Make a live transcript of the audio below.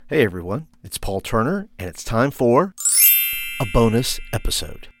Hey everyone, it's Paul Turner, and it's time for a bonus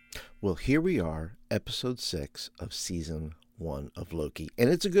episode. Well, here we are, episode 6 of season 1 of Loki, and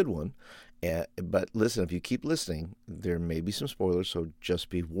it's a good one. But listen, if you keep listening, there may be some spoilers, so just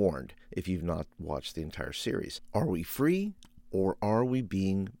be warned if you've not watched the entire series. Are we free or are we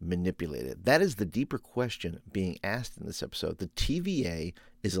being manipulated? That is the deeper question being asked in this episode. The TVA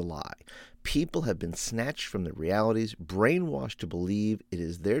is a lie. People have been snatched from their realities, brainwashed to believe it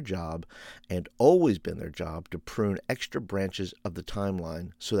is their job and always been their job to prune extra branches of the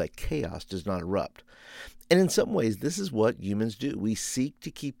timeline so that chaos does not erupt. And in some ways, this is what humans do. We seek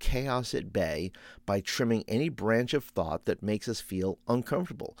to keep chaos at bay by trimming any branch of thought that makes us feel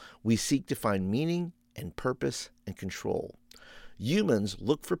uncomfortable. We seek to find meaning and purpose and control. Humans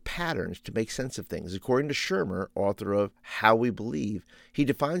look for patterns to make sense of things. According to Shermer, author of How We Believe, he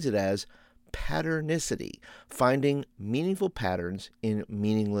defines it as patternicity, finding meaningful patterns in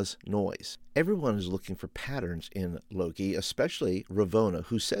meaningless noise. Everyone is looking for patterns in Loki, especially Ravonna,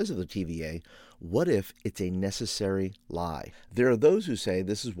 who says of the TVA, what if it's a necessary lie? There are those who say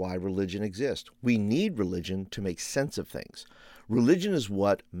this is why religion exists. We need religion to make sense of things. Religion is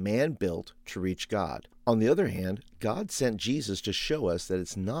what man built to reach God. On the other hand, God sent Jesus to show us that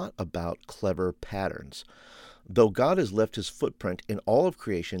it's not about clever patterns. Though God has left his footprint in all of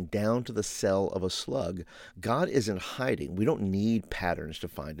creation down to the cell of a slug, God isn't hiding. We don't need patterns to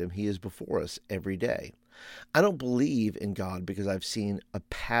find him. He is before us every day. I don't believe in God because I've seen a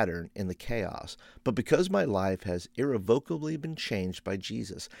pattern in the chaos, but because my life has irrevocably been changed by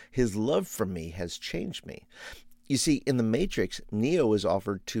Jesus. His love for me has changed me. You see, in The Matrix, Neo is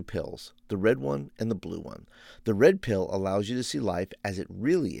offered 2 pills, the red one and the blue one. The red pill allows you to see life as it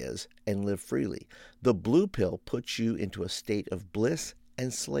really is and live freely. The blue pill puts you into a state of bliss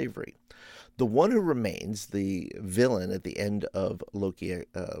and slavery. The one who remains, the villain at the end of Loki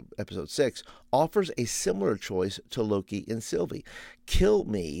episode 6, offers a similar choice to Loki and Sylvie. Kill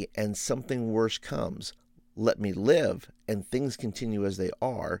me and something worse comes. Let me live, and things continue as they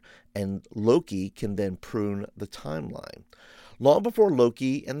are, and Loki can then prune the timeline. Long before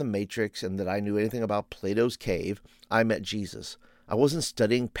Loki and the Matrix and that I knew anything about Plato's cave, I met Jesus. I wasn't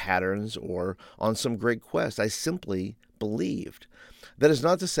studying patterns or on some great quest. I simply believed. That is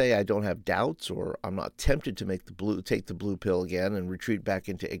not to say I don't have doubts or I'm not tempted to take the blue pill again and retreat back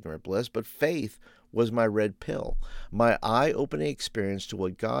into ignorant bliss, but faith was my red pill, my eye-opening experience to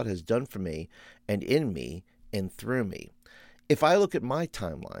what God has done for me and in me and through me. If I look at my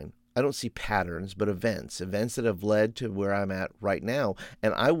timeline, I don't see patterns, but events that have led to where I'm at right now,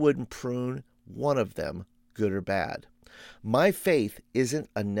 and I wouldn't prune one of them, good or bad. My faith isn't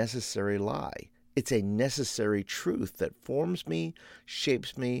a necessary lie. It's a necessary truth that forms me,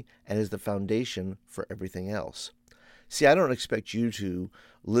 shapes me, and is the foundation for everything else. See, I don't expect you to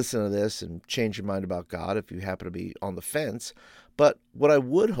listen to this and change your mind about God if you happen to be on the fence, but what I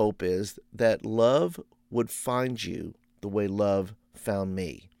would hope is that love would find you the way love found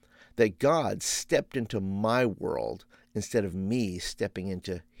me, that God stepped into my world instead of me stepping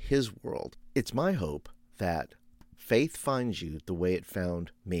into his world. It's my hope that faith finds you the way it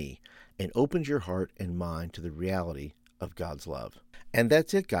found me and opens your heart and mind to the reality of God's love. And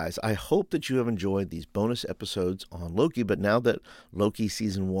that's it, guys. I hope that you have enjoyed these bonus episodes on Loki, but now that Loki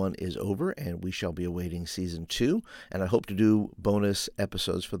season 1 is over and we shall be awaiting season 2, and I hope to do bonus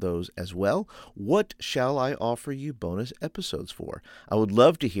episodes for those as well, what shall I offer you bonus episodes for? I would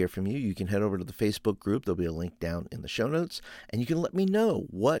love to hear from you. You can head over to the Facebook group. There'll be a link down in the show notes, and you can let me know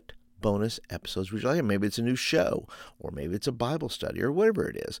what bonus episodes would you like. Maybe it's a new show, or maybe it's a Bible study, or whatever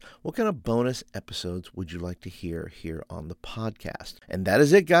it is. What kind of bonus episodes would you like to hear here on the podcast? And that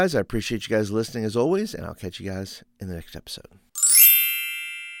is it, guys. I appreciate you guys listening as always, and I'll catch you guys in the next episode.